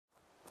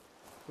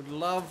Would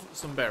love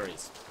some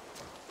berries.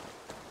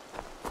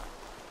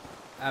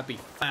 That'd be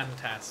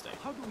fantastic.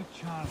 How do we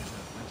charm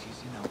her when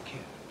she's in our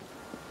care?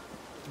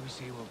 Do we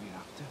say what we're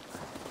after?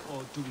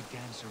 Or do we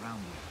dance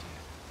around the idea?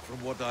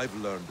 From what I've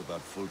learned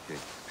about Fulke,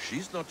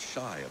 she's not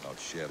shy about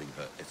sharing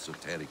her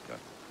esoterica.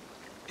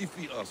 If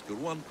we ask her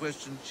one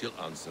question, she'll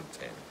answer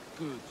 10.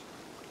 Good.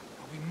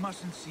 But we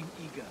mustn't seem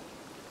eager.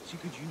 She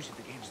could use it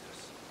against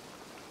us.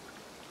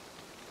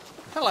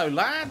 Hello,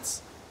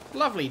 lads.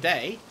 Lovely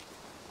day.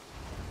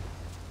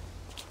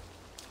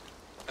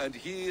 And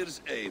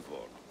here's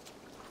Eivor.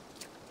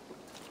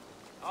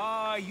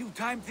 Ah, you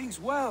timed things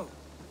well.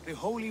 The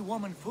holy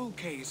woman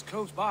Fulke is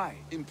close by.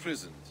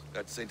 Imprisoned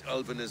at St.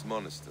 Alban's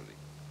Monastery,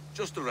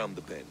 just around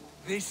the bend.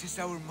 This is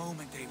our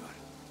moment, Eivor.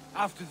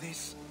 After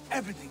this,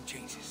 everything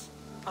changes.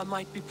 I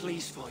might be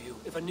pleased for you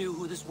if I knew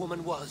who this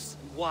woman was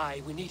and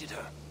why we needed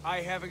her.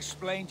 I have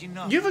explained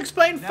enough. You've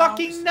explained Now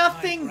fucking it's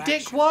nothing, time for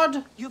action.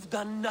 dickwad. You've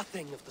done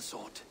nothing of the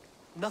sort.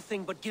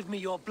 Nothing but give me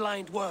your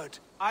blind word.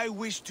 I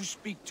wish to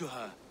speak to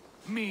her.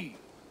 Me,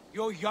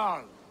 your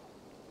Jarl.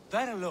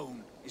 That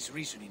alone is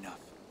reason enough.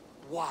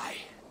 Why?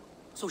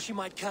 So she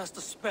might cast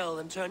a spell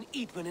and turn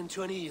Eatman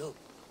into an eel.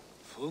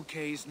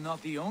 Fulke is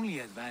not the only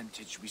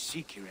advantage we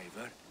seek here,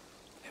 Eivor.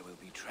 There will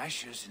be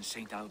treasures in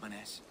St.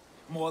 Alban's.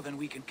 More than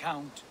we can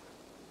count.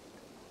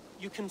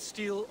 You can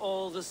steal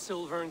all the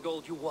silver and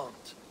gold you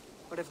want.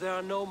 But if there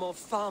are no more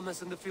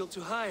farmers in the field to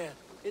hire,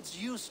 it's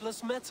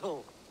useless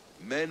metal.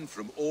 Men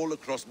from all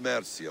across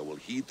Mercia will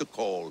heed the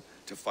call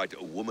to fight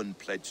a woman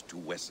pledged to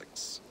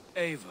Wessex.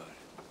 Eivor,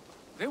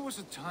 there was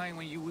a time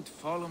when you would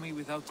follow me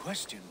without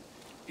question.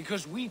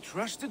 Because we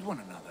trusted one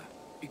another.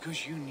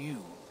 Because you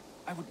knew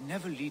I would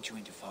never lead you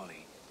into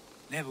folly.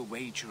 Never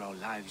wager our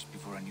lives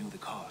before I knew the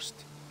cost.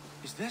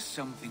 Is there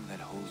something that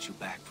holds you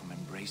back from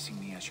embracing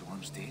me as you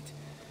once did?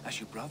 As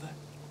your brother?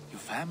 Your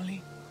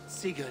family?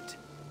 Sigurd,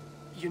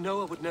 you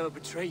know I would never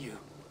betray you.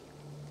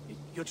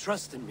 Your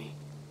trust in me.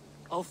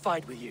 I'll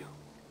fight with you.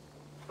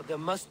 But there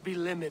must be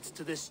limits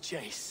to this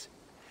chase.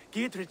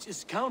 Dietrich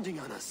is counting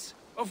on us.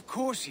 Of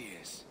course he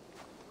is.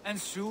 And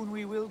soon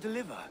we will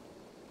deliver.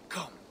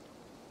 Come.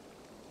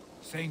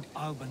 St.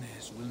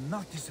 Alban's will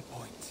not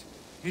disappoint.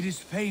 It is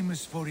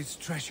famous for its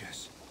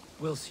treasures.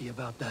 We'll see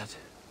about that.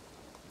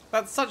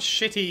 That's such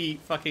shitty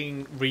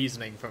fucking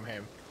reasoning from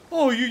him.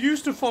 Oh, you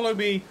used to follow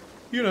me,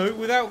 you know,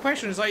 without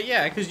question. It's like,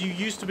 yeah, because you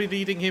used to be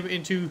leading him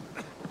into,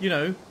 you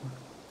know,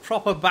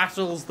 proper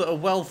battles that are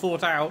well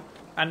thought out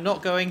and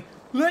not going,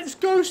 let's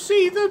go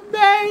see the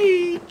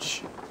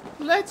mage!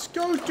 Let's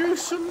go do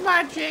some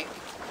magic!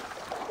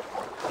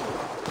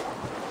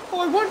 Oh,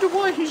 I wonder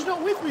why he's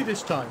not with me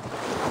this time.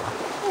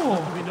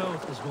 What do we know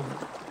of this woman?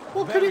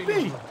 What could it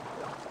be?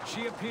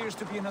 She appears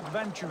to be an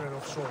adventurer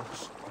of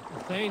sorts.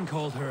 Thane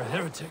called her a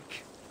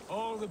heretic.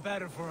 All the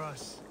better for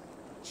us.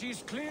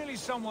 She's clearly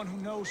someone who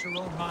knows her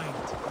own mind.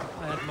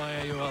 I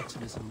admire your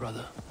optimism,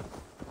 brother.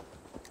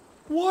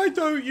 Why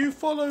don't you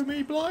follow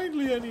me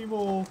blindly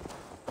anymore?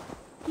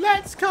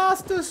 Let's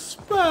cast a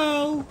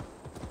spell!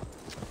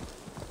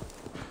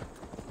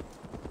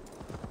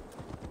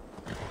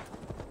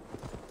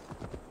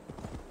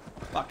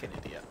 Fucking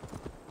idiot.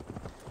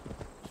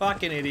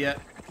 Fucking idiot.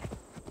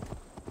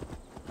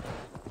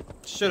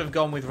 Should have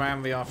gone with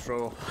Ramvi after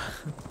all.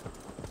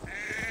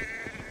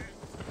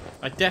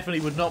 I definitely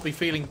would not be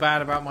feeling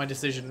bad about my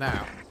decision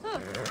now.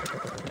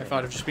 If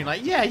I'd have just been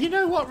like, yeah, you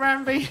know what,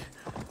 Ramvi?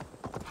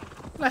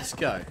 Let's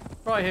go.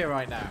 Right here,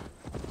 right now.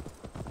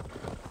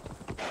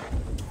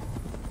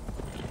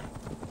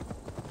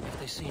 If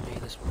they see me,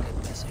 this will get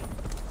messy.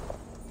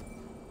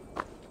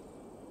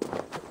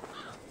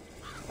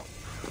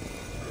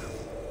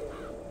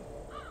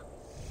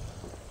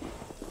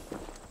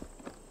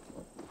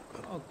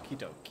 Okie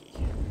dokie.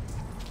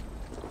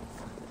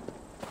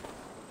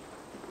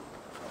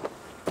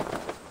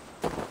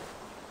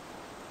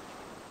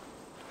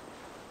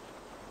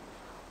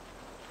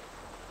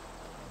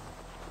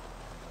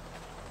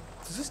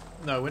 Does this...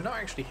 No, we're not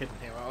actually hidden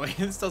here, are we?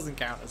 This doesn't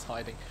count as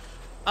hiding.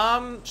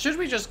 Should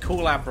we just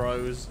call our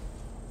bros?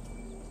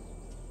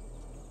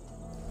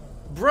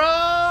 Bros!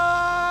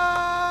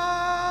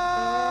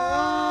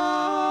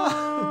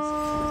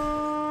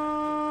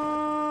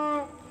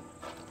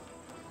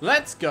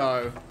 Let's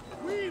go.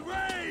 We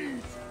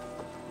raise!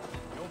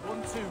 You're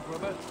one too,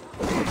 brother.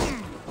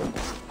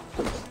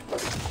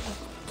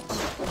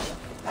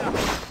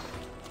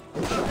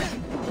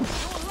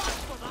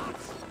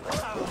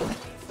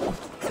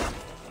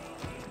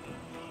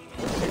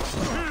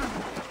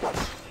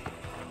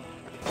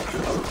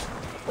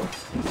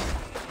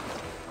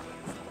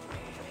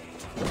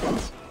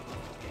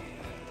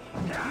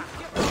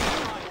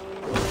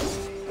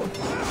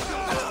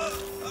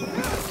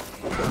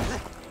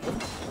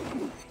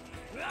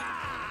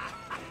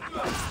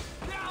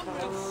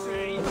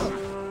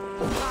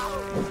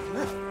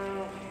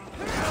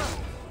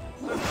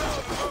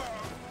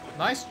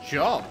 Nice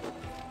job.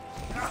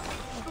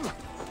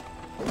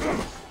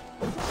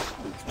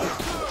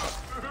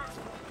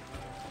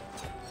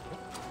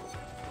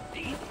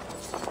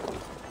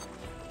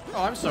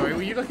 Oh, I'm sorry.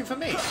 Were you looking for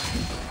me?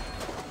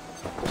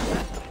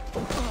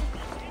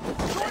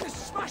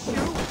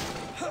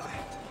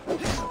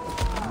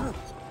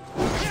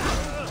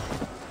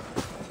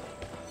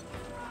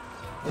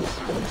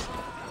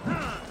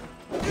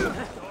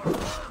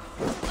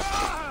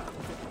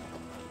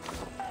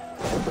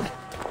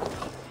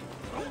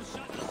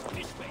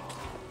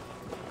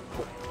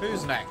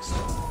 Who's next?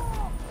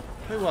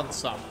 Who wants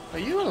some? Are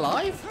you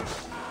alive?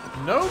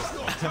 Nope.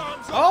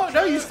 Oh,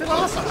 no, you still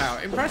are somehow.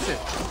 Impressive.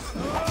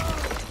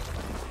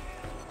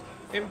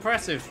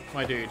 Impressive,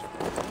 my dude.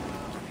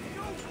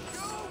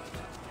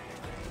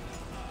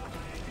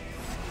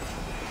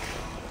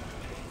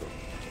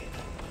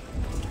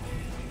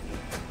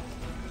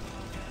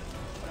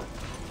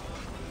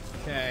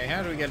 Okay,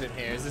 how do we get in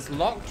here? Is this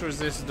locked or is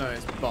this... No,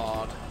 it's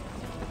barred.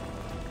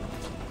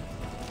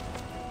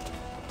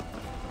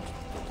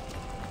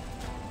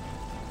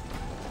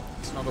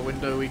 It's not a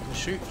window we can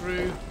shoot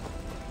through.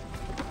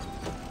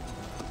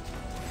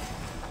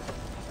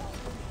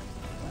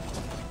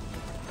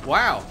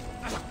 Wow.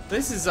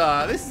 This is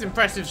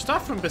impressive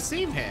stuff from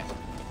Basim here.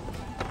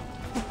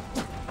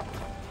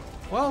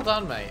 Well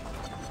done, mate.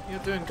 You're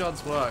doing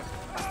God's work.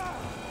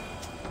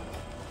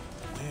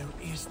 Where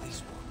is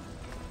this one?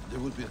 There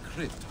will be a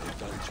crypt or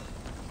dungeon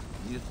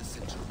near the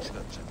central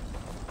church.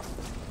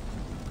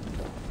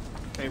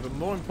 Okay, but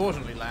more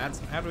importantly, lads,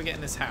 how do we get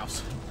in this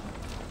house?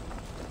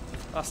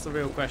 That's the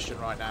real question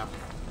right now.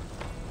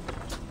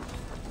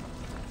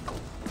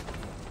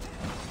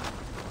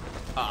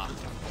 Ah.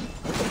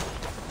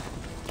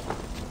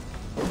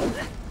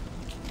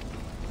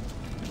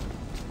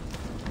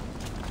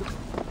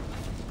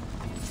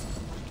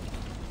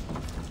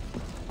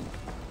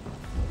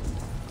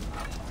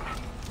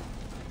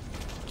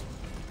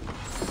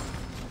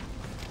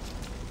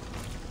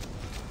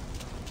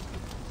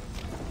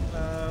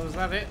 Was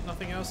that it?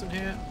 Nothing else in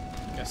here?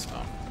 Guess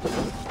not.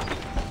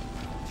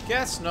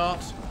 Guess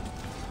not.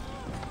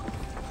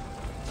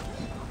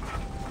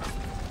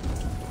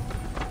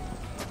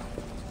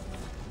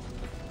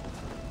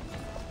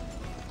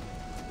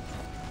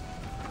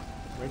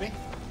 Really?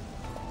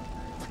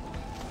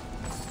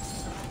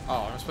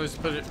 Oh, I'm supposed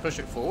to push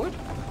it forward?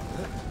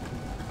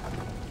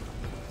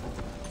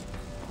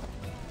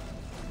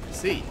 I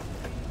see.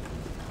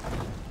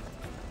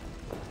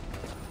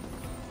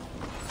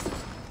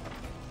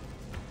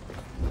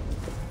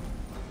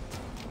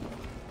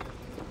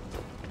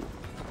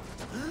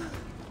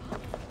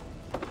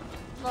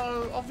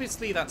 No,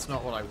 obviously that's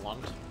not what I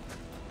want.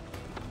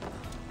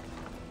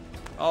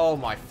 Oh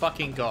my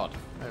fucking god.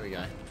 There we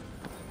go.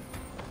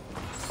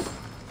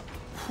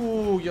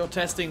 Ooh, you're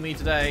testing me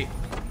today.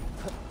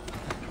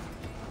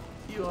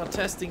 You are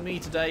testing me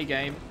today,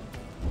 game.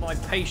 My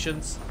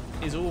patience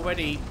is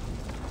already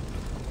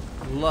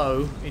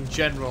low in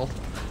general.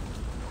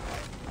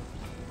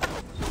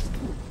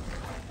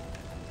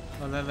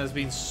 And then there's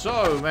been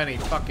so many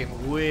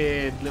fucking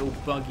weird little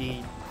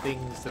buggy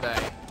things today.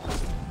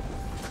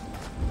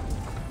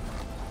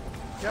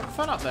 You having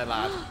fun up there,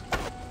 lad?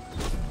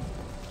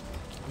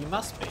 You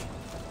must be.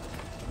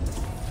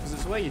 Because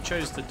it's where you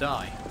chose to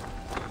die.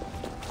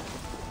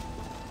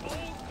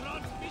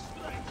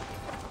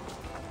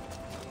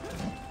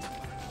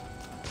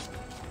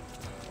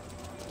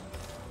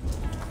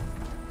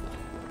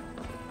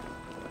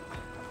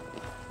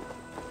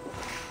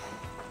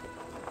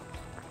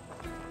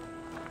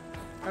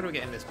 How do we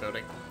get in this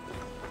building?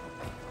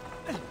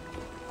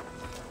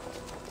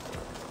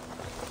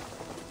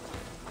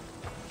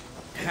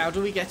 How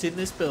do we get in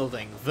this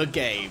building? The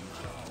game.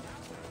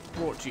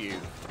 Brought to you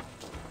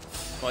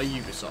by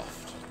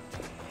Ubisoft.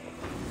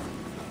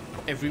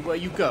 Everywhere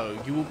you go,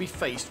 you will be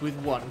faced with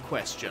one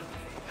question.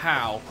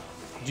 How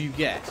do you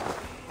get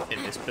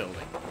in this building?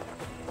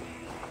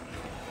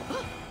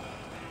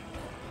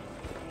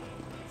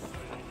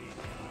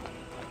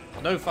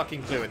 No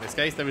fucking clue in this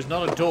case. There is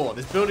not a door.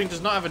 This building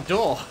does not have a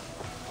door.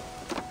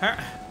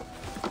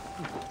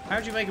 How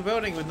do you make a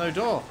building with no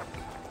door?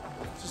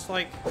 It's just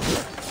like...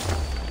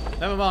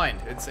 Never mind.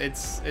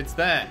 It's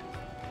there.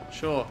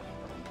 Sure.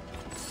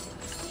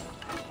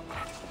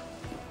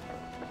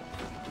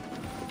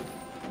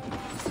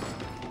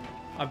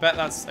 I bet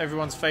that's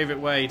everyone's favourite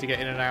way to get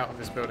in and out of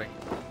this building.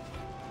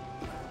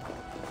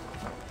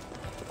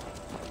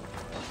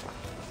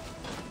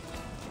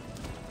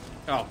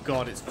 Oh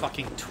god, it's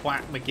fucking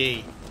Twat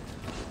McGee.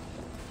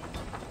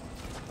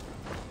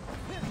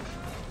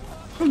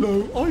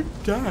 Hello, I'm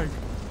Dag.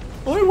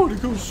 I want to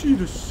go see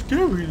the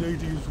scary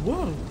lady as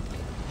well.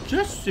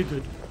 Yes,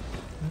 Sigurd.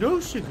 No,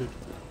 Sigurd.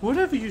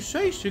 Whatever you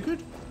say,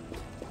 Sigurd.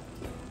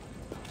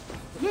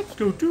 Let's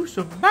go do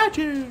some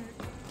magic.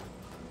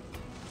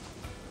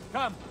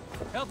 Come,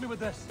 help me with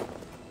this.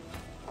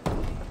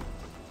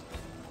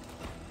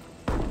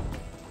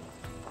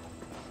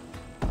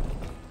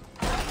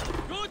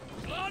 Good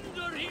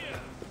plunder here!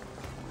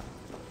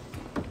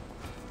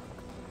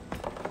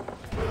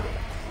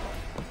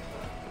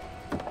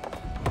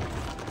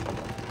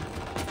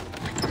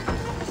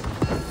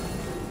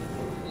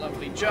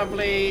 Lovely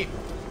jubbly.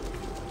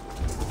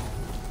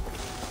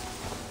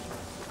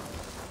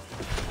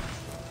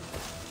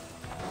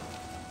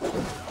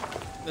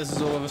 This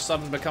is all of a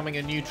sudden becoming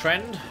a new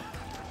trend.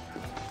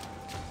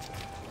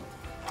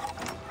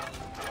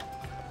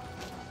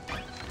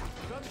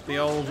 The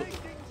old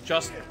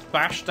just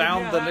bash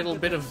down the little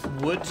bit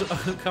of wood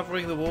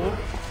covering the wall.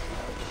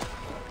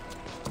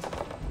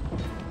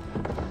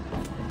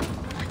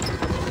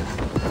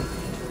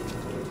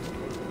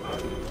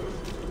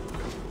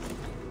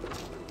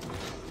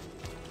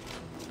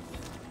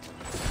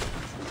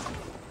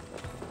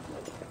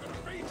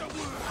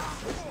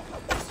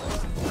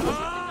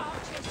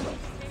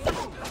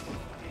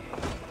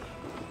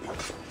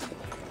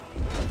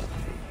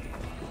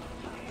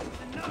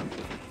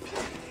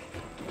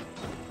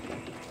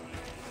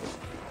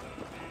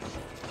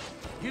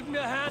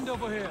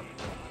 over here.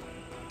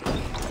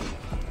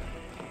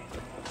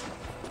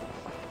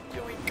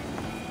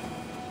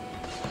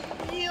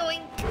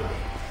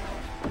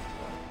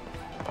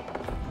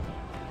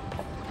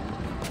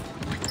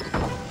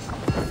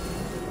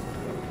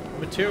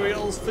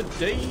 Materials for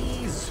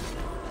days.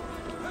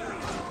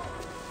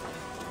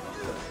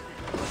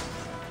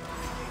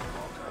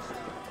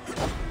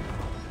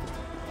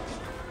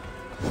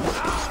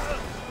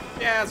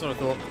 Yeah, that's what I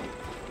thought.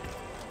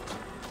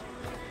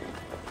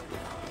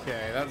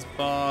 Okay, that's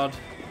barred.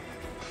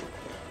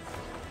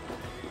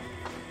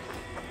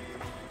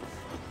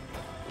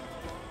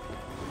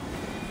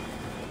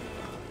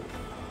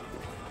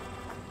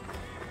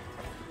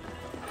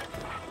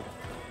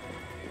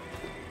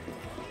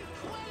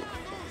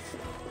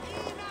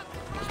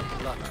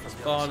 That's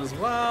barred as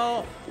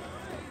well.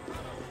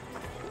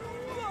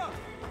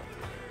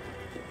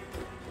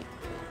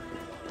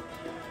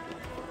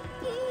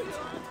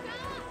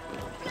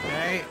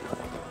 Okay.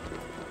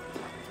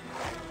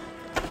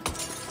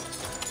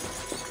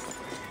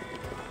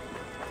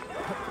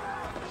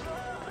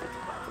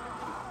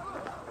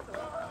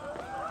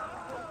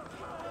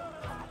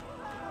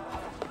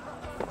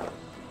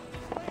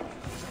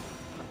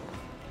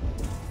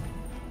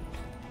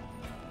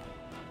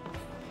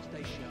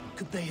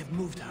 Could they have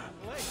moved her?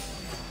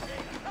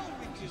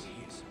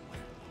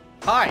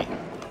 Hi.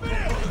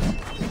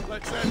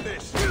 Let's end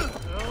this.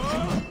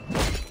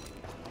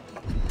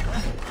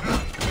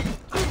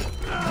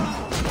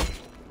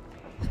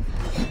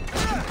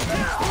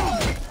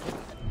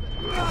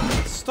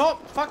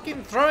 Stop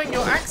fucking throwing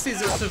your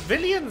axes at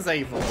civilians,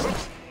 Eivor.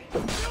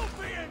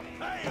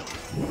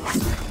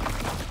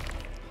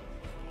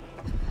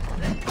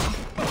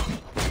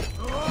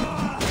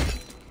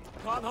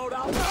 Can't hold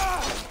out.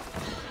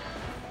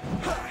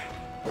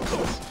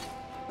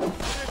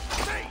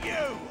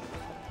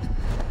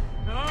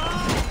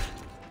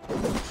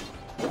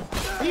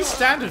 These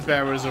standard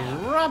bearers are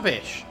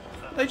rubbish.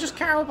 They just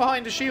cower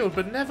behind a shield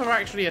but never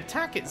actually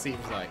attack, it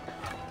seems like.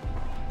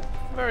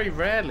 Very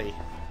rarely.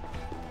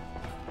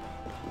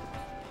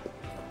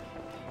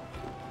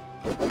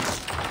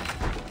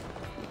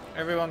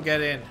 Everyone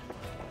get in.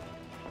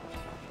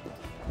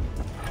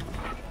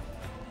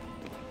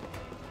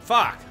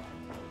 Fuck!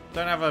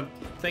 Don't have a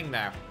thing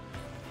now.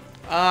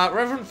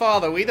 Reverend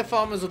Father, we the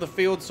farmers of the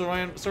fields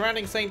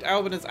surrounding St.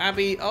 Albana's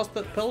Abbey ask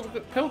that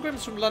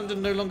pilgrims from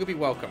London no longer be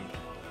welcomed.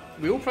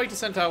 We all pray to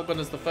St. Alban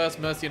as the first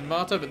Mercian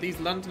martyr, but these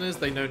Londoners,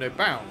 they know no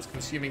bounds,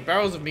 consuming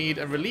barrels of mead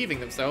and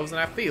relieving themselves in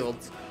our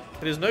fields.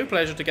 It is no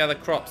pleasure to gather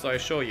crops, I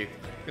assure you.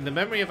 In the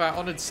memory of our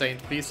honoured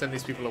saint, please send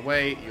these people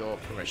away, your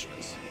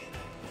parishioners.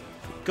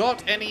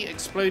 Got any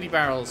explodey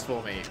barrels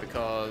for me?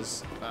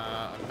 Because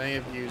I may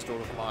have used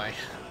all of my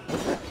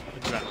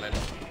adrenaline.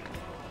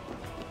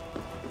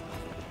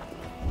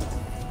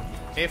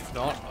 If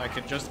not, I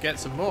can just get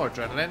some more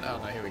adrenaline. Oh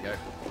no, here we go.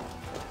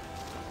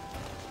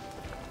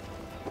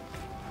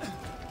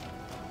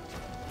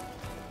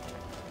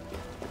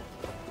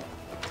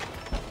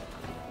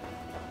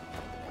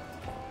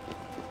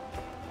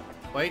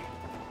 Wait,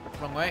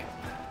 wrong way.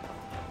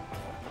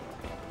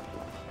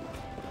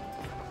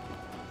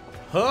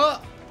 Huh?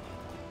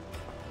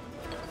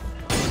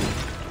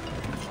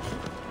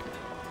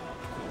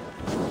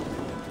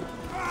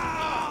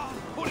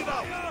 Put it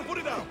out! Put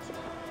it out!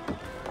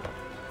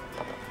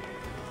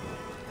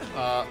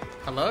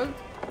 Hello?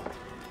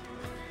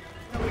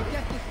 Can we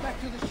get this back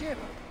to the ship?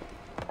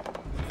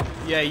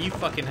 Yeah, you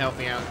fucking help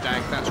me out,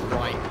 Dag. That's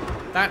right.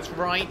 That's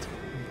right,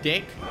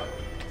 dick.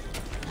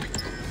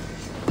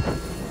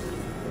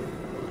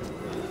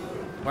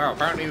 Wow,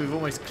 apparently we've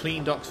almost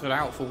cleaned Oxford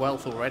out for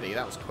wealth already.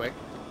 That was quick.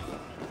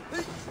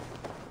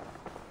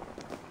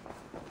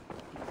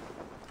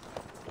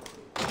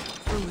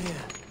 Through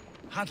here.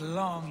 At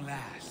long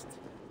last.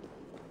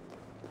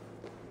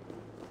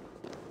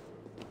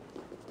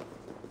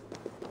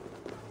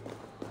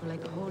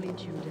 Like holy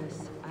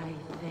Judas, I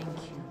thank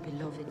you,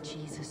 beloved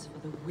Jesus, for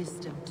the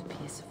wisdom to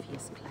pierce a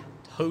fierce cloud.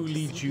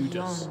 Holy to see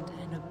Judas. beyond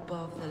and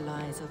above the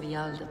lies of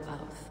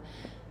Yaldabaoth.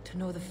 To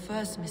know the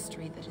first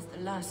mystery that is the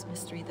last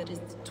mystery that is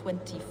the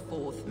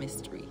 24th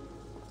mystery.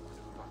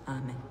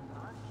 Amen.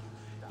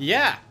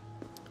 Yeah.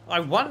 I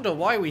wonder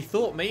why we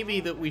thought maybe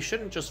that we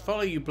shouldn't just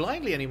follow you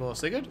blindly anymore,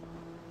 Sigurd.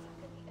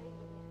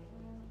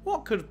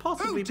 What could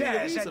possibly Who be the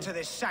dares reason? enter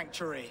this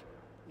sanctuary?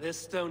 This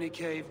stony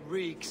cave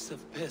reeks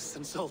of piss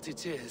and salty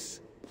tears.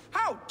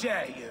 How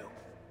dare you?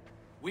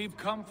 We've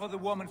come for the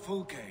woman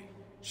Fulke.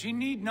 She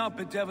need not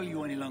bedevil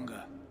you any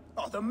longer.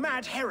 Oh, the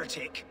mad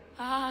heretic.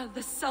 Ah,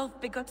 the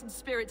self-begotten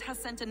spirit has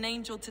sent an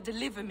angel to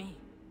deliver me.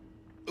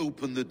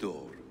 Open the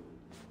door.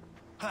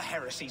 Her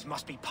heresies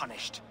must be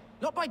punished.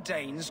 Not by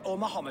Danes or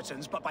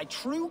Mahometans, but by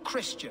true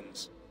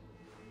Christians.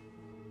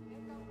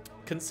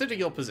 Consider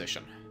your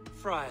position.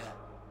 Friar,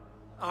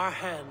 our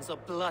hands are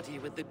bloody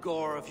with the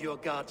gore of your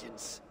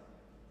guardians.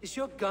 Is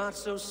your God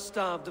so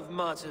starved of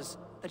martyrs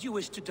that you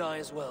wish to die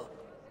as well?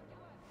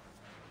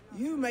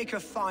 You make a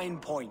fine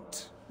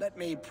point. Let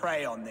me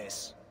pray on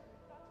this.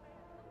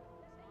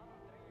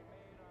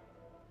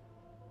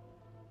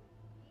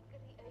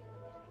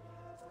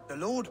 The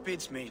Lord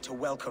bids me to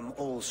welcome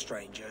all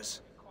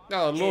strangers.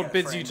 Oh, the Lord Here,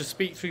 bids you friend, to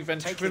speak through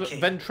take the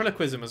key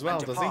ventriloquism as well,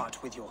 and does he?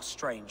 depart with your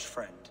strange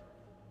friend.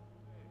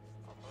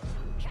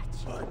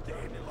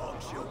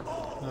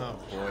 Oh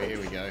boy, here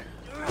we go.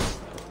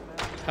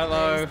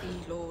 Hello.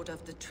 Praise the Lord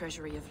of the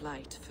Treasury of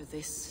Light for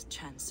this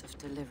chance of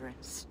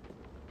deliverance.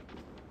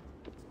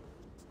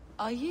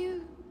 Are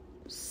you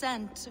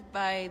sent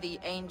by the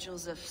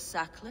angels of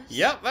Sackless?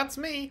 Yep, that's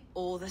me.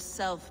 Or the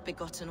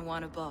self-begotten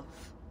one above?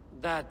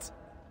 That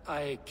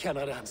I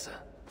cannot answer.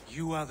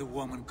 You are the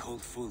woman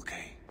called Fulke.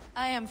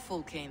 I am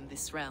Fulke in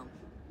this realm.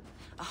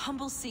 A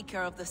humble seeker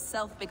of the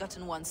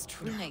self-begotten one's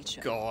true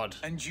nature. God.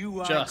 And you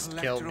are Just a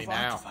kill collector me of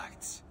now.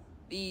 artifacts.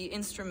 The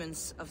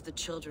instruments of the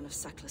children of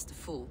Sackless the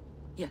Fool.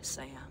 Yes,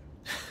 I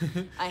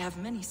am. I have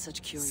many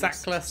such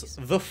curiosities. Sackless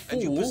the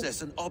And you Fool.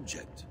 possess an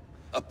object.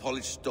 A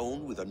polished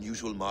stone with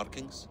unusual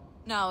markings.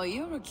 Now,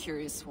 you're a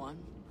curious one.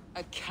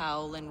 A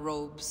cowl and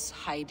robes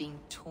hiding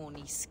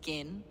tawny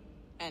skin.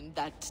 And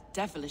that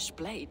devilish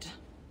blade.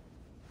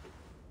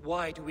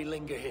 Why do we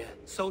linger here?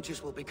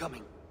 Soldiers will be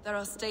coming. There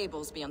are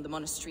stables beyond the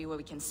monastery where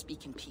we can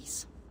speak in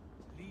peace.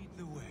 Lead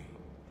the way.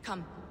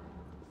 Come.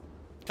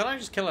 Can I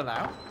just kill her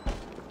now?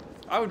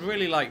 I would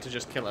really like to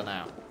just kill her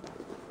now.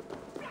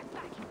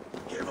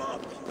 Give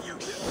up, you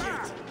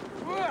shit!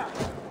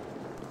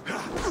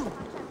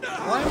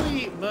 Why are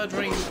we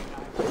murdering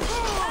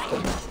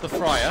the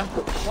friar?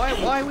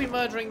 Why are we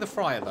murdering the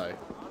friar though?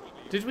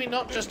 Did we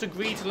not just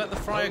agree to let the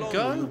friar How long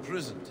were you go?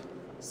 imprisoned?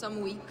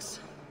 Some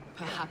weeks.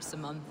 Perhaps a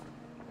month.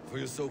 For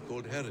your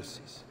so-called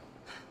heresies.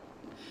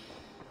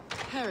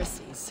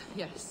 Heresies,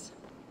 yes.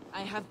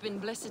 I have been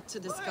blessed to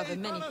discover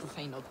many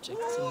profane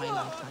objects in my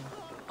lifetime.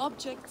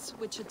 Objects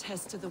which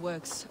attest to the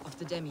works of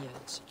the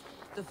Demiurge,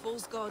 the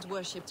false god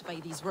worshipped by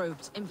these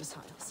robed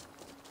imbeciles.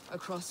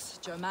 Across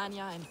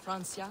Germania and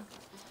Francia,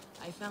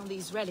 I found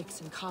these relics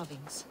and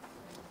carvings.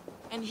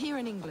 And here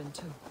in England,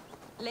 too.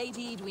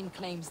 Lady Edwin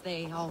claims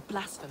they are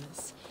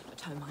blasphemous,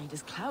 but her mind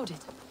is clouded.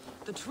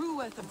 The true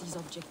worth of these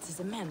objects is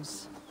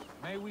immense.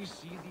 May we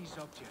see these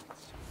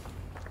objects?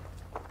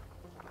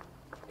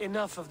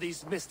 Enough of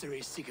these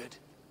mysteries, Sigurd.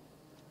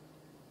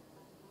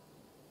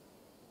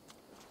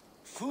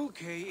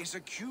 Fulke is a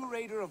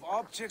curator of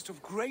objects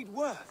of great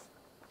worth,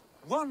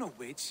 one of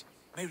which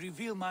may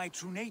reveal my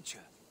true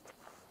nature.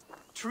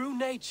 True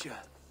nature?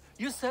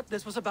 You said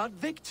this was about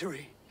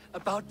victory,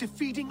 about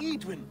defeating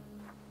Edwin.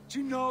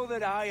 To know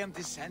that I am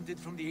descended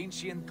from the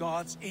ancient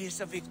gods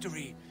is a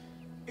victory.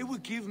 It will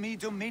give me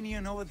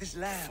dominion over this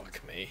land.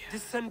 Fuck me.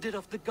 Descended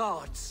of the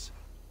gods.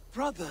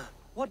 Brother,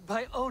 what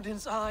by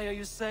Odin's eye are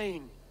you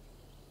saying?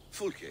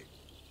 Fulke,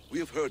 we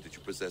have heard that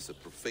you possess a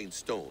profane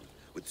stone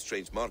with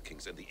strange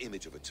markings and the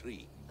image of a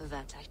tree.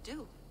 That I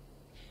do.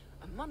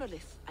 A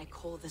monolith I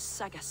call the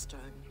Saga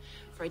Stone,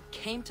 for it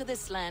came to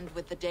this land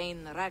with the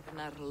Dane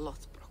Ragnar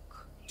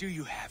Lothbrok. Do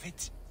you have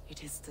it?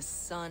 It is the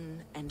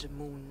sun and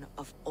moon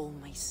of all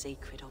my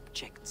sacred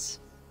objects.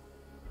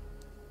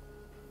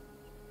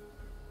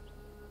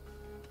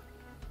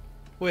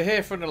 We're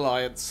here for an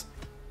alliance.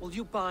 Will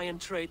you buy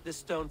and trade this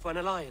stone for an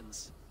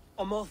alliance?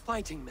 Or more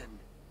fighting men?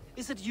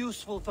 Is it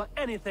useful for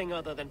anything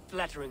other than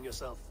flattering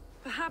yourself?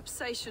 Perhaps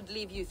I should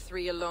leave you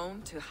three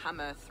alone to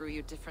hammer through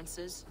your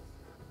differences.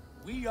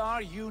 We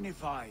are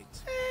unified.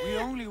 We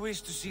only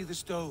wish to see the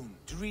stone,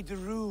 to read the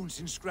runes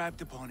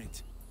inscribed upon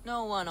it.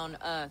 No one on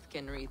Earth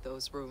can read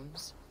those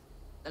runes.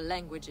 The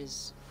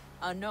languages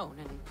are known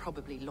and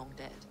probably long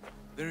dead.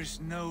 There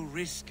is no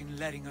risk in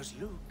letting us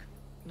look.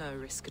 No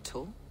risk at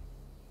all.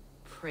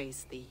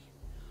 Praise thee,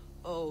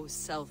 O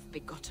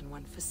self-begotten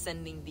one, for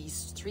sending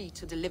these three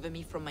to deliver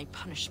me from my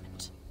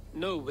punishment.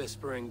 No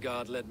whispering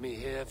god led me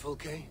here,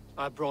 Fulke.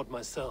 I brought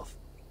myself.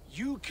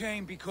 You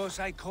came because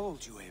I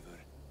called you, Eivor.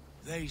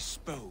 They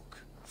spoke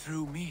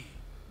through me.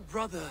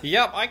 Brother.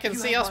 Yep, I can you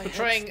see have us my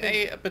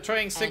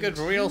betraying Sigurd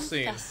And real you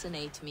soon.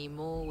 fascinate me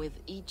more with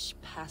each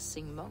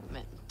passing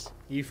moment.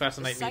 You The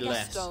fascinate me Saga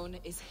less. Stone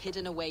is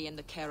hidden away in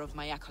the care of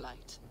my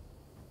acolyte.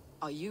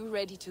 Are you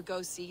ready to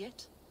go see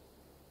it?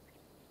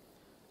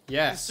 The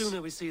Yes.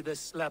 sooner we see this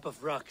slab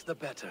of rock, the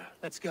better.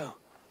 Let's go.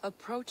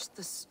 Approach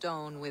the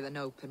stone with an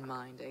open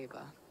mind,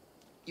 Eivor.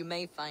 You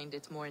may find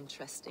it more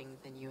interesting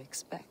than you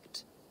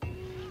expect.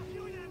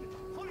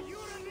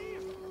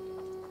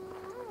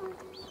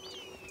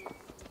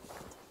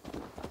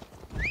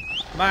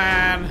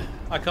 Man,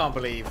 I can't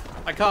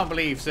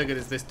believe Sigurd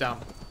is this dumb.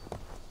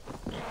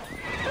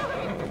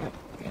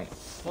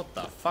 What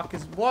the fuck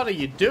what are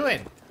you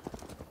doing?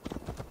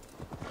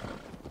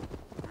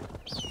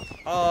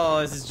 Oh,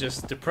 this is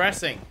just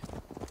depressing.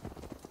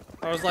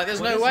 I was like, there's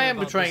What no is way it I'm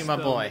about betraying this my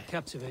stone boy. that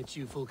captivates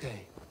you, Fulke?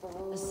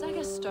 The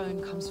Saga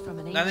Stone comes from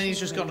an ancient And then he's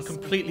just gone race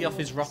completely of off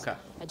his warriors, rocker.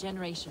 A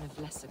generation of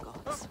lesser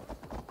gods,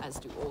 as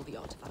do all the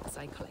artifacts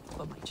I collect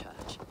for my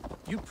church.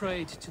 You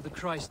prayed to the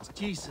Christ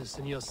Jesus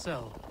in your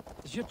cell.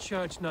 Is your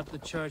church not the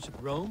Church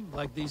of Rome,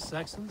 like these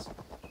Saxons?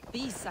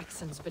 These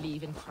Saxons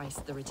believe in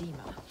Christ the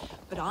Redeemer,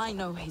 but I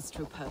know his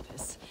true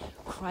purpose.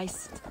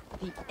 Christ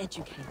the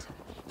Educator,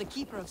 the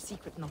keeper of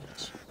secret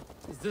knowledge.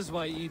 Is this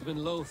why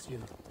Edwin loathed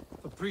you?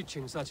 For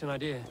preaching such an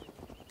idea?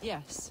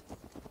 Yes.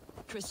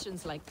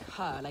 Christians like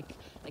her, like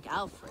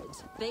Alfred,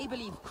 they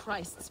believe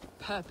Christ's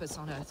purpose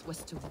on earth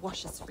was to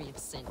wash us free of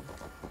sin.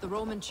 The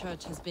Roman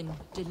Church has been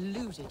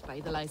deluded by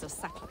the lies of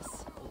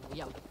Saclas, or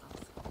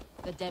Yaldabaoth,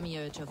 the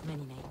demiurge of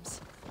many names.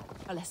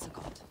 A lesser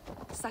god.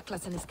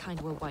 Saclas and his kind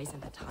were wise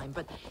in their time,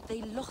 but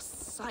they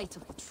lost sight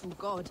of the true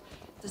God,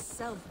 the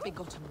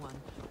self-begotten one,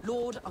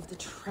 Lord of the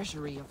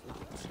treasury of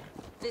light.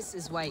 This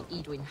is why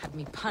Edwin had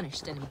me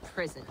punished and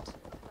imprisoned.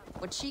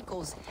 What she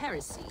calls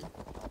heresy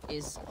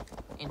is,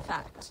 in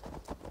fact,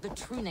 the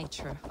true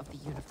nature of the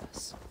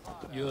universe.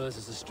 Yours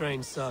is a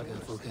strange saga,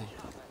 Fulke.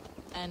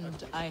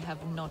 And I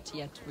have not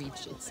yet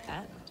reached its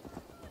end.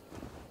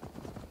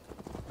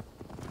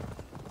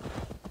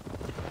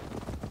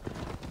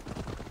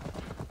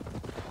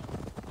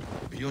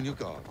 Be on your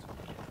guard.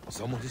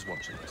 Someone is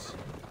watching us.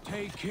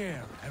 Take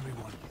care,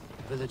 everyone.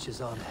 The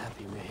villagers aren't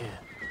happy we're here.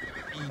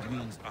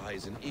 Edwin's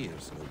eyes and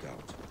ears, no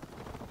doubt.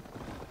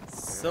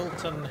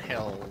 Silton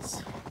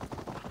Hills.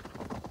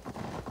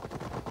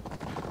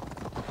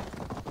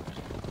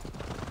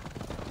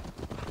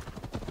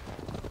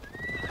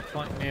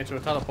 Quite near to a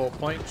teleport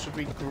point. Should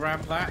we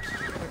grab that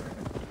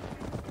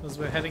as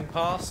we're heading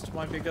past?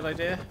 Might be a good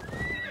idea.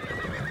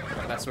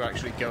 Unless we're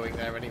actually going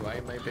there anyway,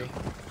 maybe.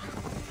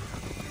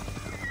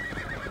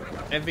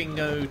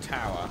 Evingo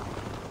Tower.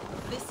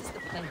 This is the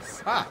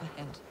place. Ah, at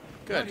the end.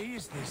 good. What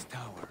is this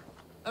tower?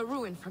 A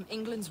ruin from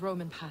England's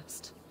Roman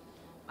past.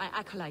 My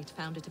acolyte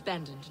found it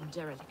abandoned and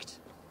derelict.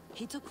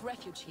 He took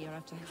refuge here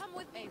after his... Come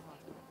with Eivor.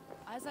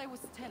 As I was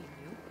telling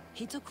you,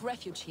 he took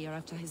refuge here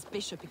after his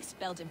bishop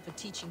expelled him for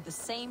teaching the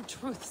same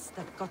truths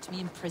that got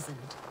me imprisoned.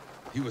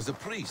 He was a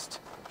priest.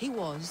 He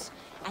was,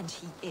 and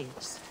he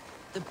is.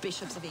 The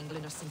bishops of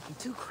England are simply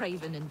too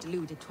craven and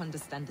deluded to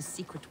understand the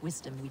secret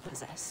wisdom we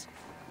possess.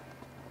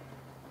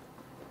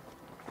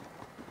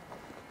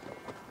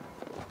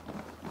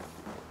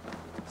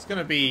 It's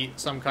gonna be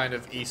some kind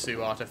of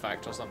Isu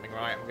artifact or something,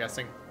 right? I'm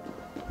guessing.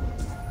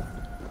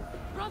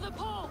 Brother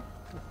Paul,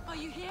 are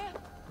you here?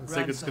 And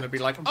Sigurd's gonna be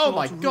like, oh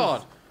my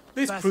god!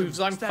 This proves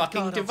I'm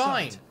fucking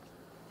divine!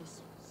 This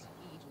was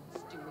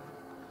Eden's doing.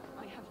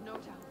 I have no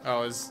doubt.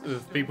 Oh,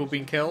 have people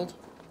been killed?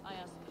 I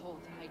asked Paul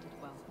to hide it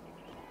well.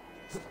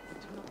 I do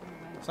not know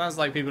where. Sounds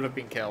like people have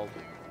been killed.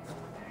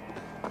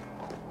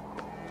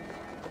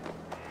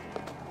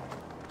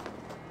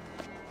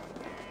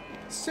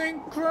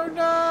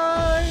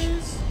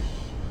 Synchronize!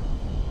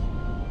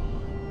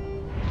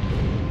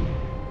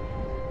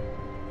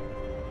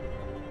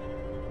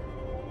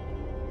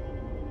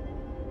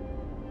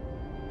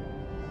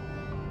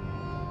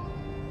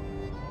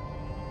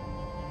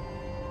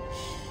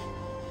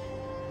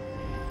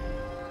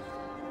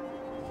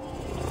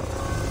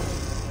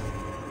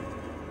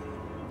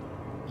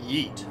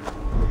 Yeet.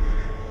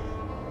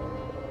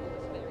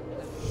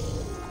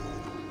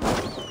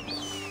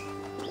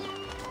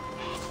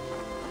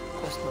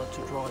 Best not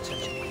to draw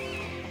attention.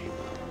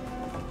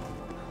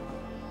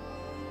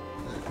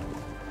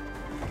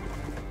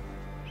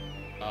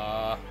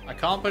 I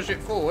can't push it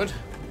forward.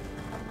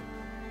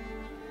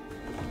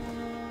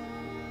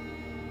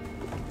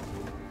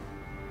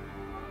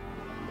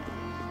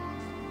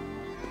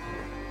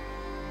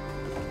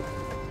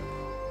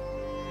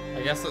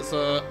 I guess that's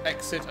a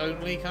exit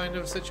only kind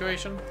of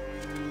situation.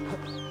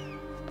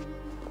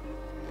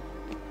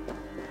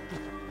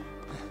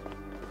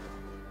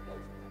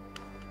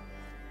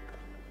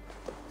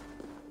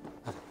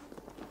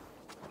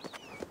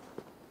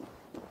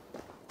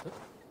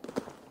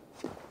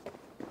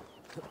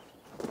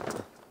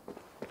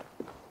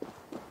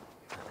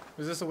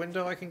 Is this a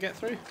window I can get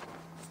through?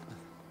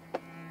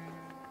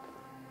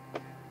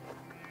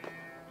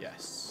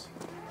 Yes.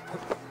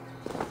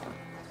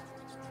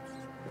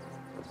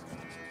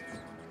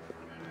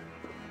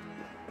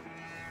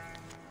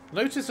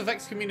 Notice of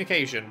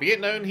excommunication. Be it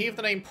known, he of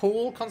the name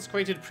Paul,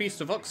 consecrated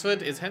priest of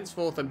Oxford, is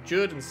henceforth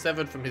abjured and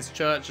severed from his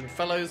church and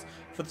fellows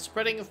for the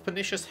spreading of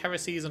pernicious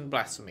heresies and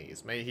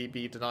blasphemies. May he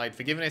be denied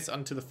forgiveness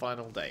unto the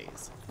final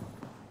days.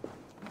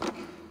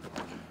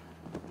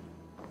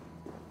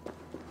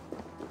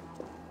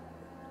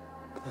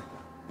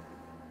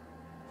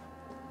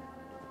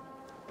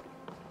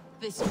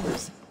 This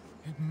moves.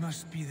 It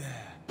must be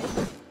there.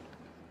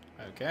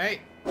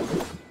 Okay.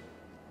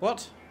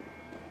 What?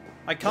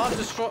 I can't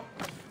destroy...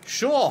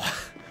 Sure!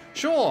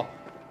 Sure!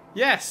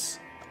 Yes!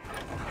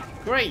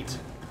 Great!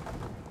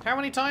 How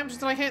many times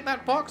did I hit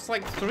that box?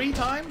 Like 3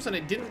 times and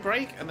it didn't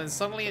break and then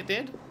suddenly it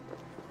did?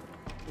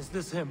 Is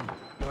this him,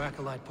 your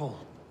acolyte Paul?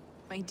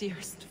 My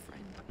dearest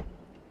friend.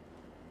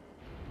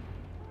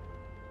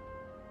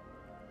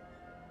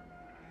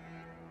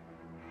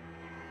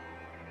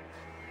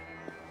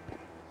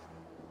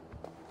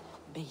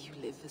 May you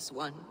live as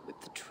one with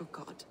the true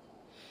God,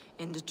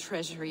 in the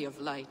treasury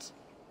of light.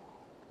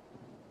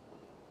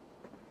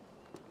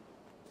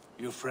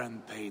 Your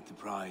friend paid the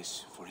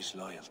price for his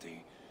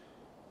loyalty.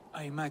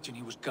 I imagine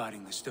he was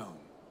guarding the stone.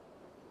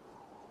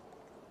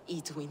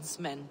 Edwin's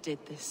men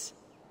did this.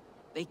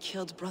 They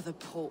killed Brother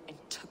Paul and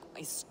took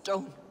my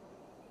stone.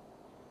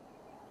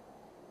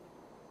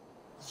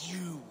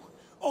 You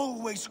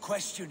Always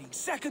questioning,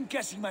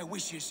 second-guessing my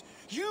wishes.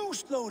 You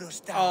slowed us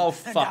down, Oh, and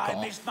fuck I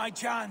off. missed my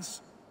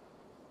chance.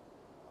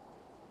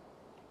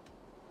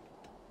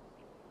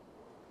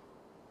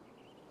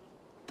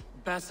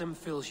 Basim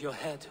fills your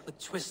head with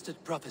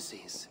twisted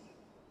prophecies.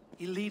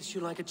 He leads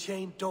you like a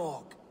chained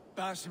dog.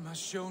 Basim has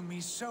shown me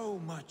so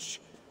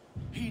much.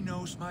 He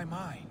knows my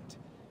mind.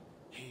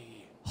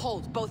 He...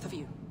 Hold, both of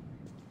you.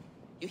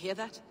 You hear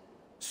that?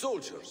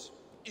 Soldiers,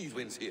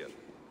 Edwin's here.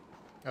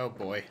 Oh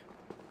boy.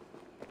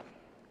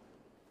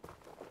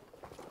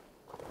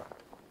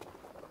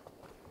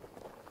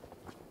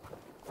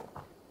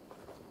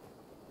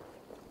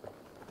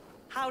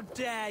 How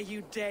dare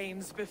you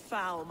Danes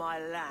befoul my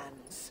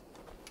lands?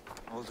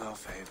 Hold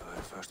off,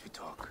 Eivor. First we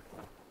talk.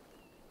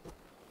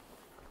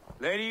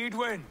 Lady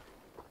Edwin!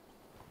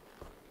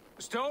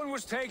 A stone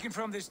was taken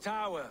from this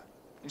tower,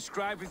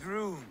 inscribed with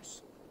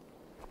runes,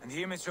 and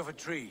the image of a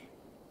tree.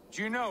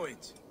 Do you know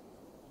it?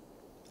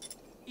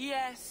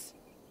 Yes.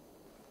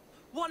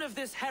 One of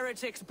this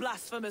heretic's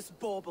blasphemous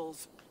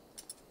baubles.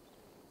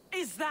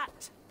 Is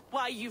that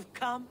why you've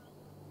come?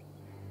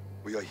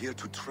 We are here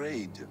to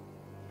trade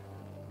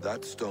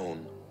that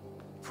stone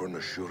for an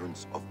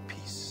assurance of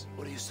peace.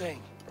 What are you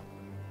saying?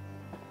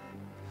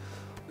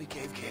 We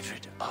gave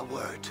Gedrid our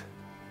word.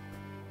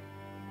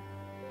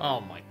 Oh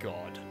my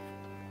god.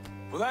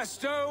 For that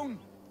stone,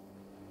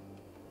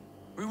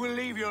 we will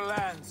leave your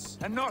lands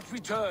and not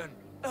return.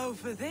 Oh,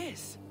 for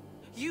this?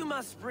 You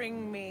must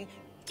bring me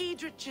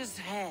Gedrich's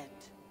head.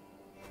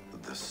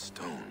 The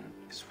stone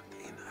is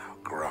within our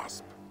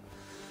grasp.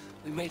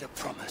 We made a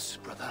promise,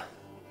 brother.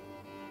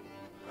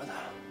 Brother.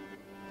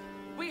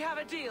 We have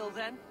a deal,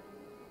 then?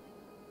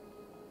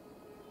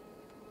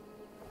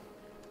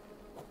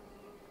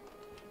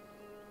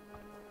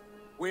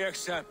 We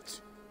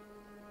accept.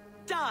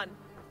 Done.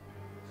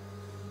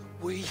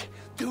 We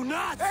do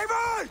not!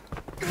 Eivor!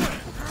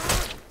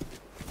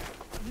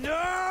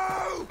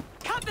 No!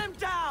 Cut them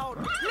down!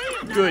 Leave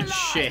them Good alive!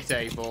 shit,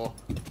 Eivor.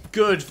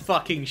 Good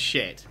fucking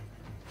shit.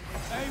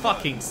 Eivor,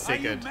 Fucking are you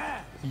Sigurd.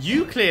 mad?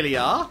 You clearly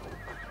are.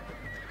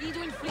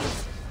 Edwin,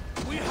 please.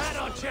 We had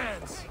our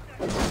chance.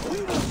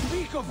 We will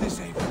speak of this,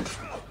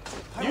 Eivor.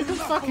 I You will can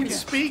not fucking forget.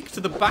 speak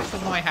to the back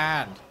of my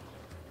hand.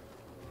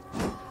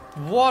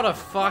 What a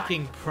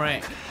fucking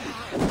prick.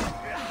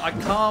 I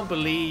can't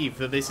believe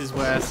that this is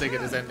where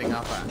Sigurd is ending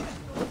up at.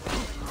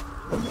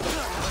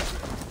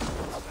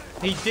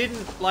 He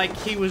didn't, like,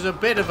 he was a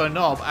bit of a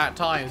knob at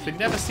times, but he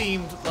never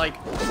seemed, like,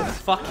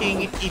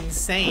 fucking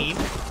insane.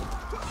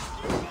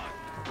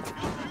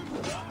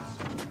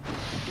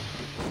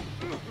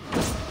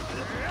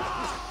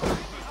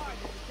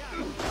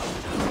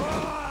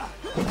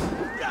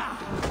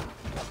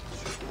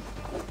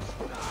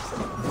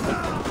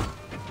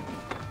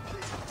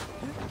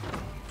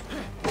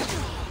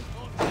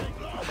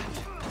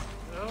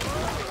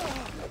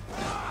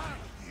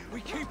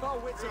 We keep our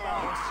wits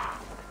about us.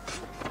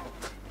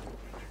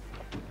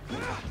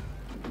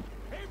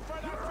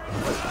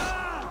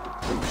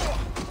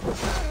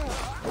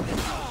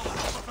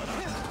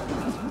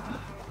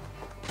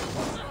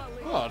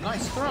 Oh,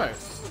 nice throw.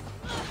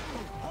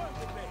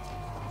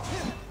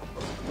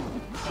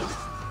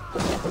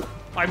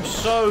 I'm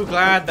so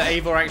glad that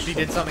Eivor actually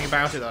did something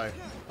about it, though.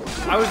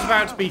 I was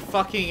about to be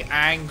fucking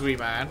angry,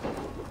 man.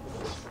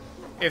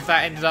 If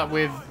that ended up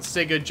with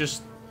Sigurd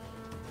just,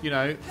 you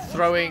know,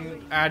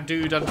 throwing our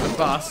dude under the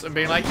bus and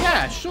being like,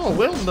 yeah, sure,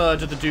 we'll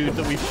murder the dude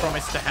that we've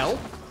promised to help.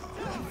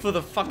 For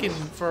the fucking,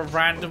 for a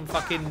random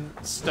fucking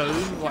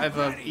stone,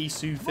 whatever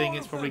Isu thing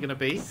it's probably going to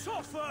be.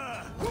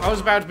 I was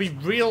about to be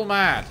real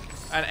mad.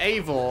 And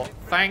Eivor,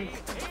 thank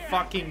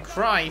fucking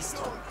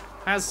Christ,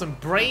 has some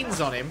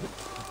brains on him.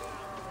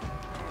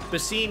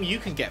 Basim, you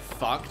can get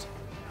fucked.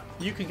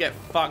 You can get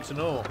fucked and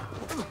all.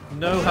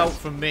 No help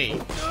from me.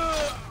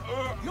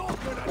 You're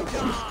gonna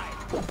die!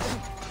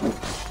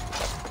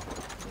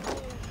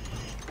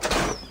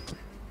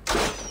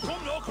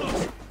 Come no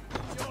closer!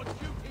 Your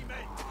duty,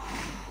 mate!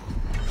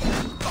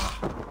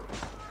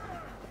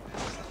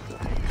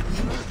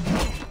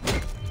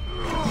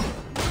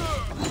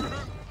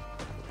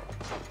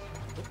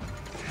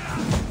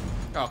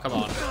 Oh, come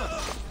on.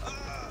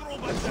 Throw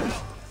back to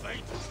hell,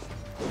 fate!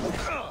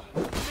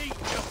 Meet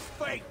your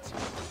fate!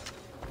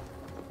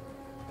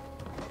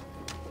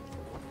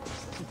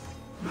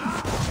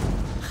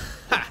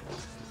 Ha!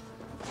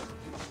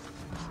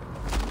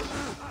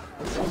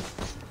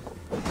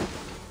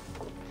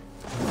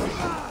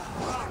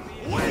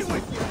 Away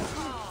with you!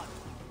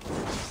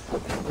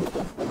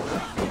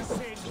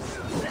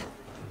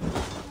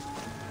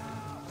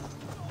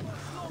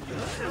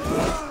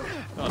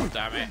 God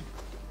damn it.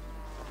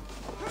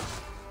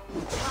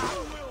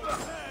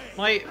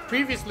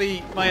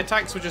 Previously, my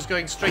attacks were just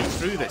going straight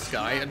through this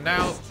guy, and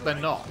now they're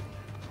not.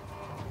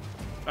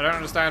 I don't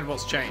understand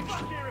what's changed.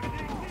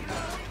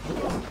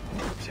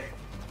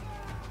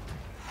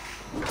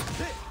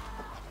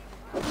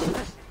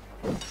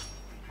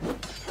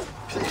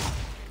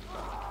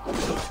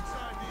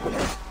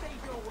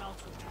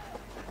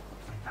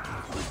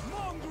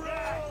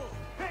 Mongrel!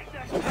 Pick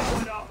that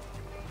coward up!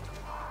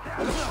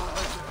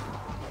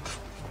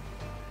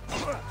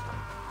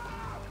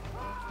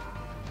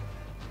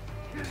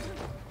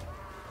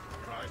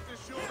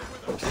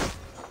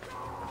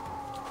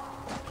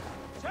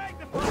 Take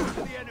the fire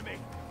to the enemy!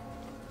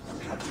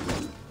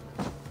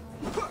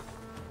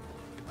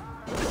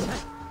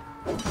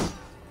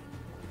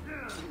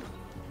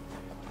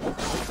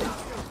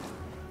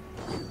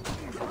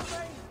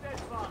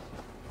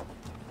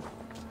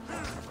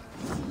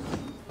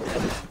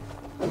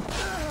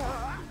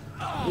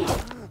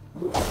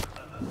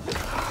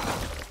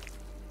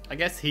 I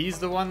guess he's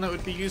the one that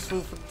would be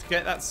useful to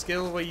get that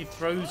skill where you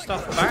throw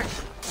stuff back.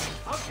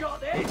 I've got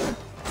this!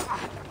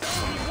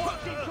 We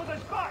watch each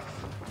other's backs!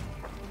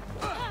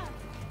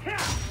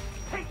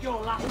 Take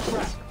your last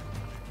breath!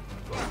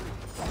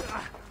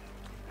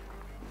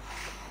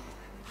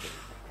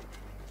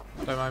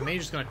 Don't mind me,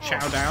 just gonna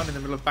chow down in the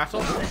middle of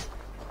battle.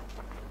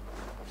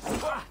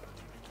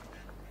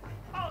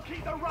 I'll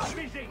keep the rat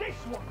busy! This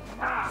one!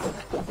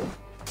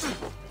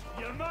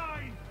 You're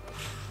mine!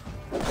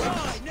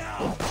 Die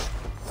now!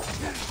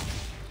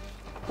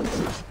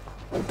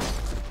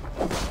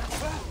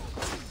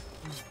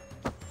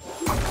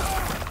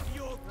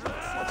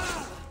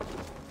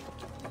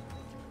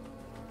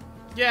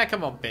 Yeah,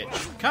 come on,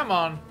 bitch. Come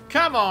on.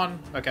 Come on.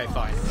 Okay,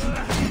 fine.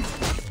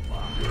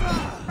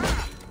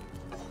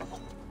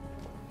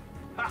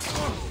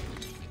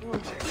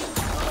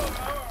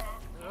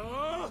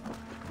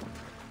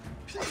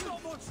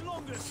 Not much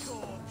longer,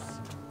 Storms!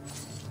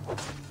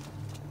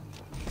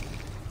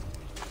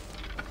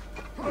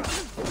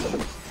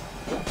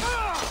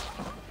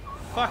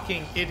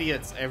 Fucking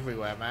idiots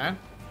everywhere, man.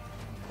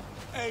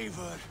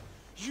 Eivor,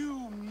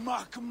 you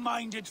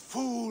muck-minded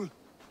fool!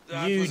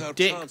 That You was our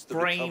chance to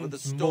recover dick-brained the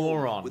stone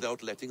moron.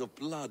 without letting of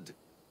blood.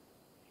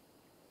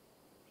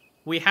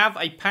 We have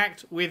a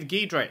pact with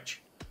Giedrich.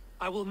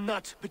 I will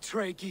not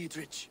betray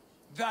Giedrich.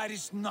 That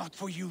is not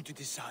for you to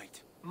decide.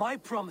 My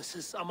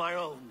promises are my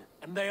own,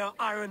 and they are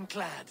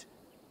ironclad.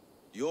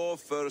 Your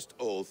first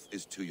oath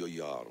is to your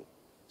Jarl,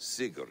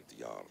 Sigurd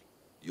Jarl,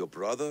 your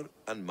brother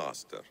and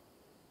master.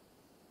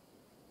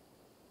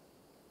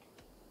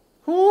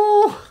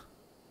 Ooh.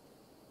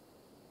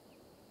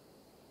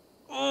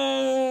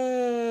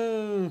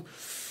 Oh.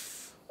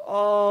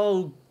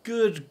 Oh,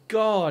 good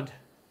God.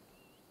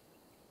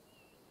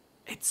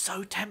 It's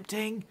so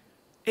tempting.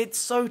 It's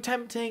so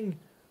tempting.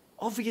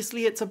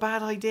 Obviously, it's a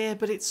bad idea,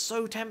 but it's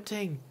so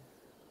tempting.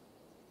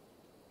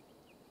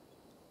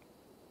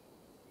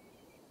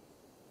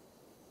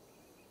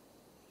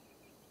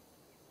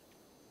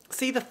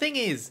 See, the thing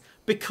is,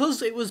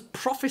 because it was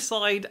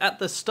prophesied at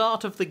the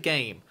start of the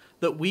game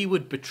that we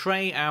would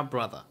betray our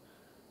brother,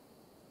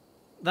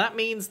 that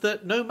means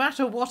that no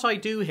matter what I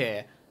do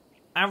here,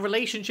 our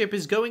relationship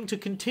is going to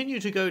continue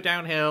to go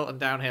downhill and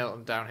downhill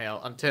and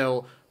downhill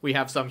until we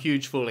have some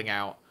huge falling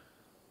out.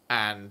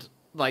 And,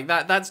 like,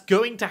 that's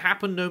going to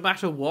happen no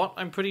matter what,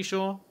 I'm pretty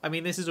sure. I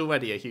mean, this is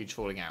already a huge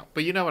falling out,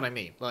 but you know what I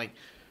mean. Like,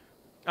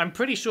 I'm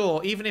pretty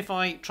sure even if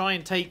I try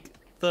and take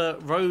the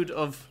road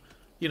of,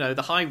 you know,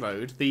 the high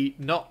road, the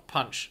not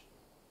punch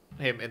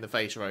him in the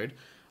face road,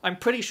 I'm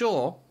pretty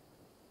sure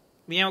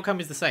the outcome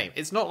is the same.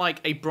 It's not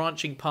like a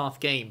branching path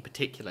game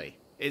particularly.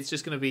 It's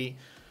just going to be...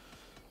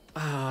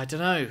 I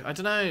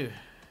don't know.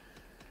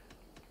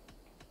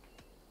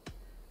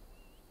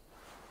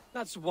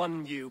 That's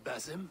one view,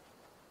 Basim.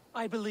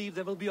 I believe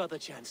there will be other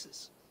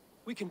chances.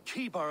 We can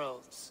keep our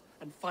oaths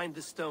and find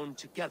the stone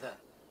together.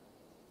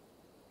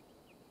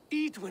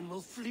 Edwin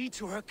will flee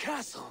to her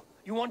castle.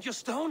 You want your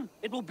stone?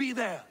 It will be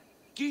there.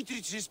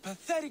 Giedrich's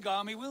pathetic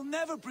army will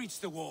never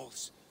breach the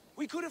walls.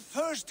 We could have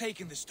first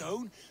taken the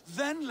stone,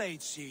 then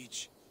laid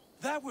siege.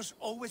 That was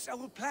always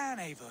our plan,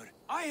 Eivor.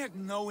 I had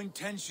no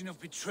intention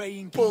of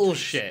betraying Giedrich.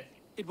 Bullshit.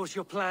 It was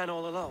your plan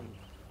all along.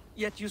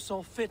 Yet you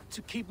saw fit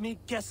to keep me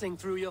guessing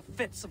through your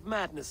fits of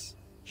madness.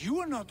 You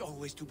are not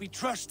always to be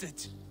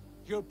trusted.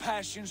 Your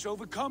passions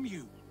overcome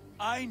you.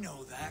 I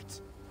know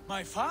that.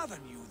 My father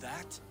knew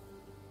that.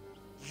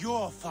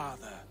 Your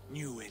father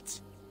knew it.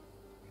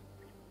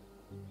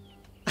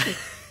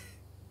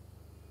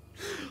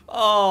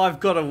 Oh, I've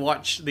got to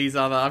watch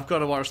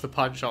the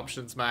punch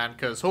options, man,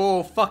 because,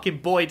 oh, fucking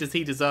boy, does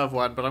he deserve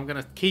one, but I'm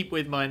going to keep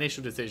with my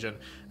initial decision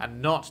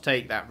and not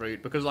take that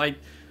route, because I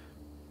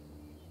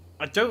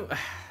don't...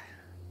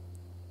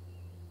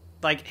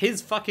 Like,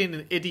 his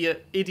fucking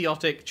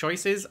idiotic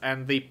choices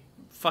and the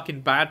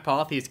fucking bad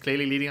path he's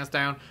clearly leading us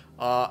down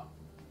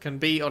can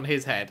be on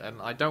his head,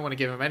 and I don't want to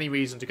give him any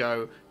reason to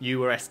go, you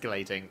were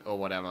escalating, or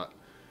whatever.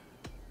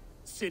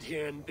 Sit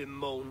here and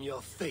bemoan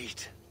your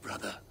fate,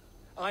 brother.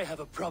 I have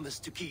a promise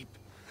to keep,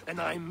 and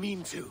I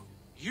mean to.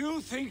 You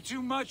think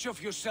too much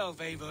of yourself,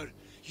 Eivor.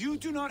 You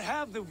do not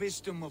have the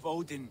wisdom of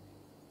Odin.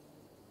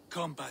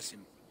 Come,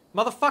 Basim.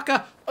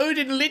 Motherfucker,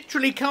 Odin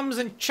literally comes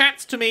and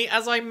chats to me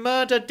as I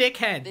murder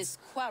dickheads. This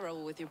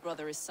quarrel with your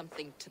brother is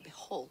something to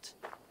behold.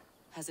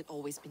 Has it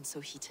always been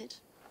so heated?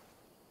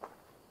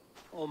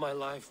 All my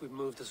life we've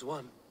moved as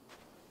one.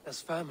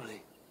 As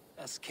family.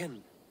 As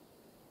kin.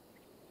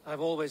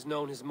 I've always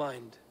known his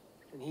mind,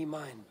 and he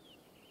mine.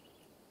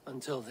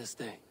 Until this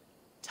day.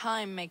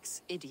 Time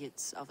makes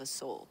idiots of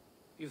us all.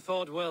 You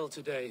fought well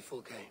today,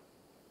 Fulke.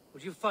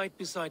 Would you fight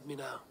beside me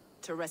now?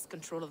 to wrest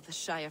control of the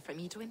Shire from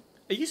Edwin?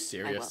 Are you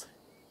serious?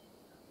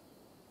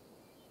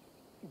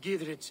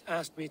 Giedrich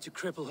asked me to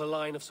cripple her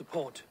line of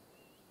support.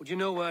 Would you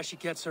know where she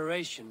gets her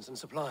rations and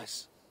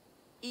supplies?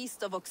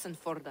 East of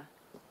Oxenforda,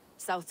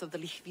 south of the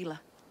Lichvila.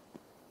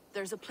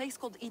 There's a place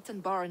called Eaton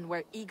Barn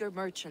where eager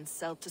merchants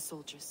sell to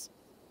soldiers.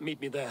 Meet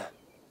me there.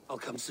 I'll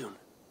come soon.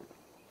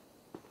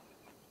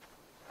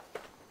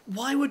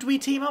 Why would we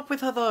team up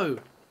with her, though?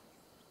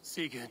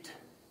 Sigurd,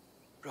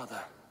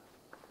 brother,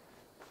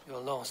 you're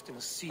lost in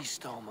a sea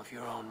storm of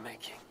your own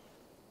making.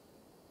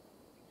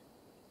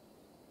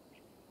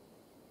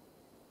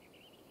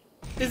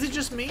 Is it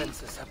just me?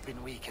 Defenses have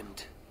been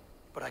weakened,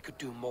 but I could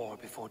do more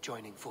before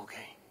joining Fulke.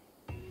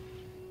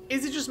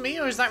 Is it just me,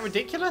 or is that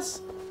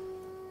ridiculous?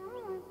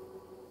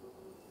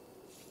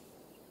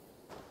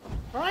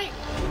 Right?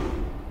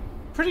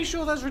 Pretty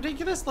sure that's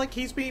ridiculous. Like,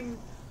 he's been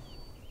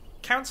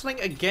counseling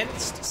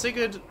against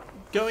Sigurd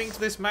going to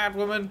this mad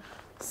woman,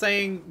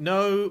 saying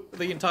no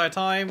the entire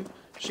time.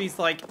 She's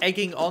like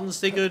egging on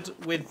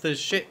Sigurd with the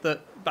shit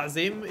that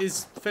Basim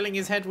is filling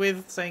his head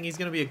with, saying he's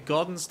going to be a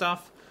god and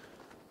stuff.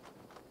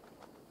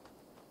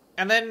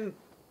 And then,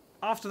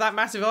 after that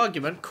massive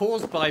argument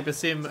caused by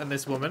Basim and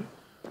this woman,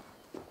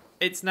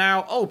 it's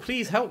now, oh,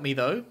 please help me,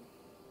 though.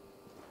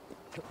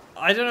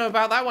 I don't know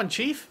about that one,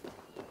 Chief.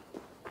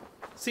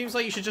 Seems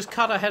like you should just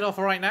cut her head off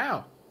right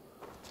now.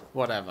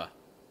 Whatever.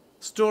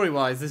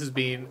 Story-wise, this has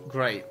been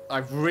great.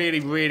 I've really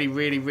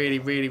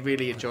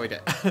enjoyed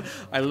it.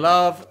 I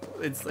love...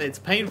 It's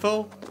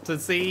painful to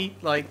see,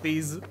 like,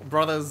 these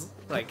brothers,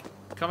 like,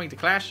 coming to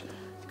clash,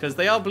 because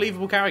they are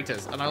believable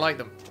characters, and I like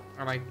them.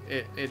 And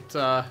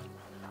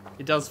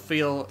it does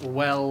feel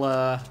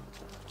well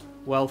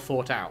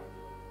thought out.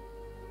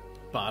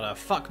 But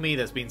fuck me,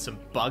 there's been some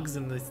bugs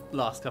in this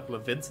last couple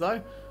of vids,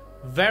 though.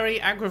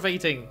 Very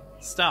aggravating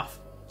stuff.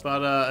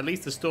 But at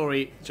least the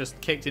story just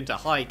kicked into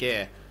high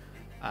gear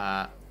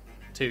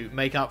to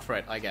make up for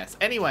it, I guess.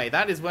 Anyway,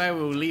 that is where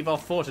we will leave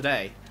off for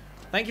today.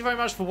 Thank you very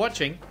much for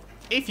watching.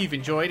 If you've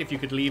enjoyed, if you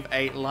could leave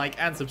a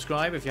like and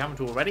subscribe if you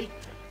haven't already.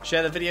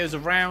 Share the videos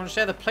around,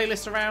 share the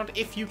playlist around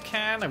if you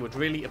can. I would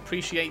really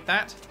appreciate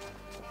that.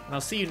 And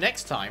I'll see you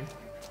next time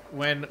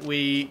when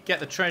we get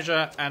the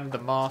treasure and the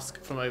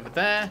mask from over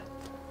there.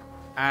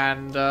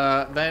 And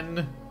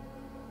then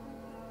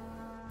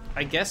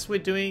I guess we're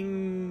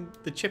doing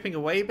the chipping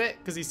away bit,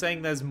 because he's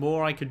saying there's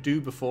more I could do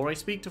before I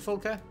speak to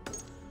Fulke.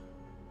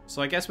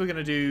 So I guess we're going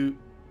to do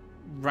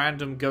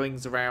random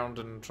goings around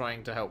and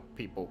trying to help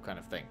people kind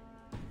of thing.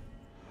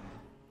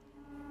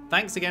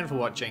 Thanks again for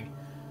watching,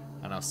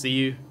 and I'll see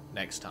you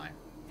next time.